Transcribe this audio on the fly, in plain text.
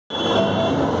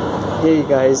Hey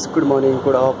guys, good morning,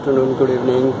 good afternoon, good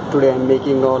evening. Today I'm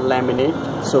making a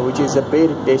laminate, so which is a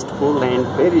very tasteful and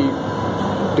very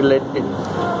delightful.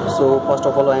 So first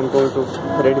of all I'm going to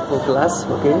ready for class.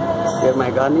 Okay, here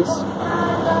my garnish.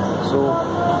 So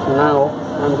now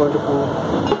I'm going to put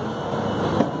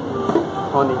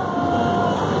honey.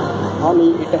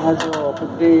 Honey, it has a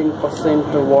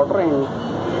 15% water and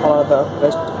the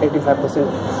rest 85%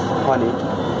 honey.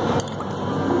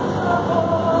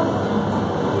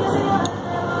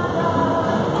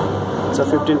 So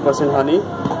 15% honey.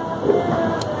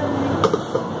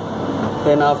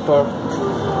 Then after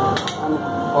I'm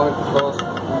going to close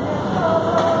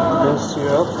this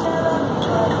syrup.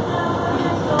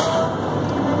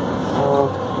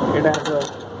 It has a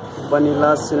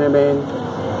vanilla, cinnamon,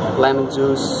 lemon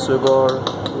juice, sugar,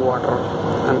 water.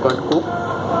 I'm going to cook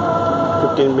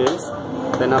 15 minutes.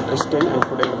 Then after stain and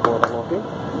put in the bottle. Okay.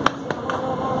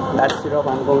 That syrup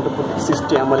I'm going to put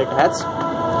 60 ml it has.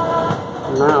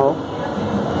 Now.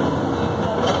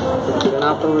 Then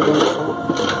after we're going to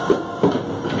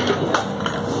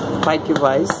 5 cube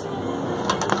ice.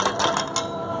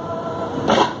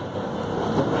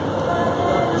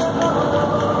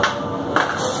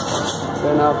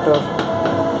 Then after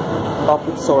top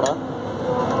with soda.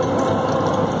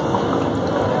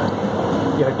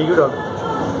 Yeah, dig it out.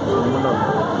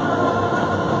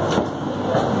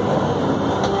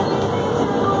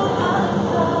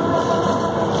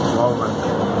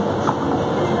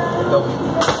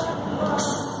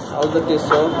 How's the taste,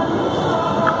 sir?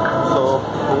 So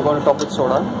I'm going to top with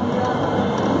soda.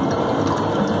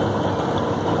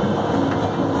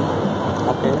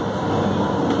 Okay.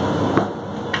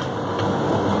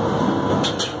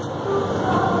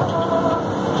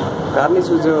 Garnish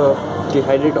with a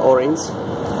dehydrate orange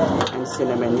and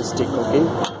cinnamon stick. Okay.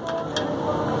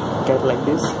 Get like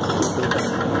this.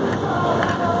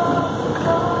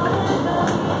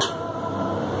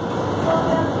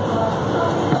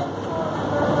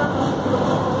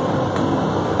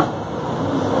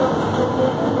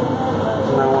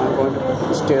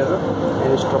 Stir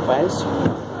and stir.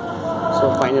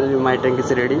 So finally my drink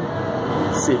is ready.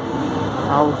 See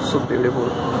how so beautiful.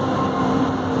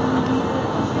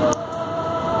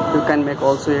 You can make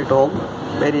also at home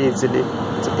very easily.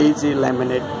 It's easy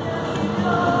lemonade.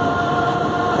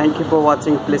 Thank you for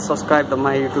watching. Please subscribe to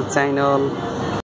my YouTube channel.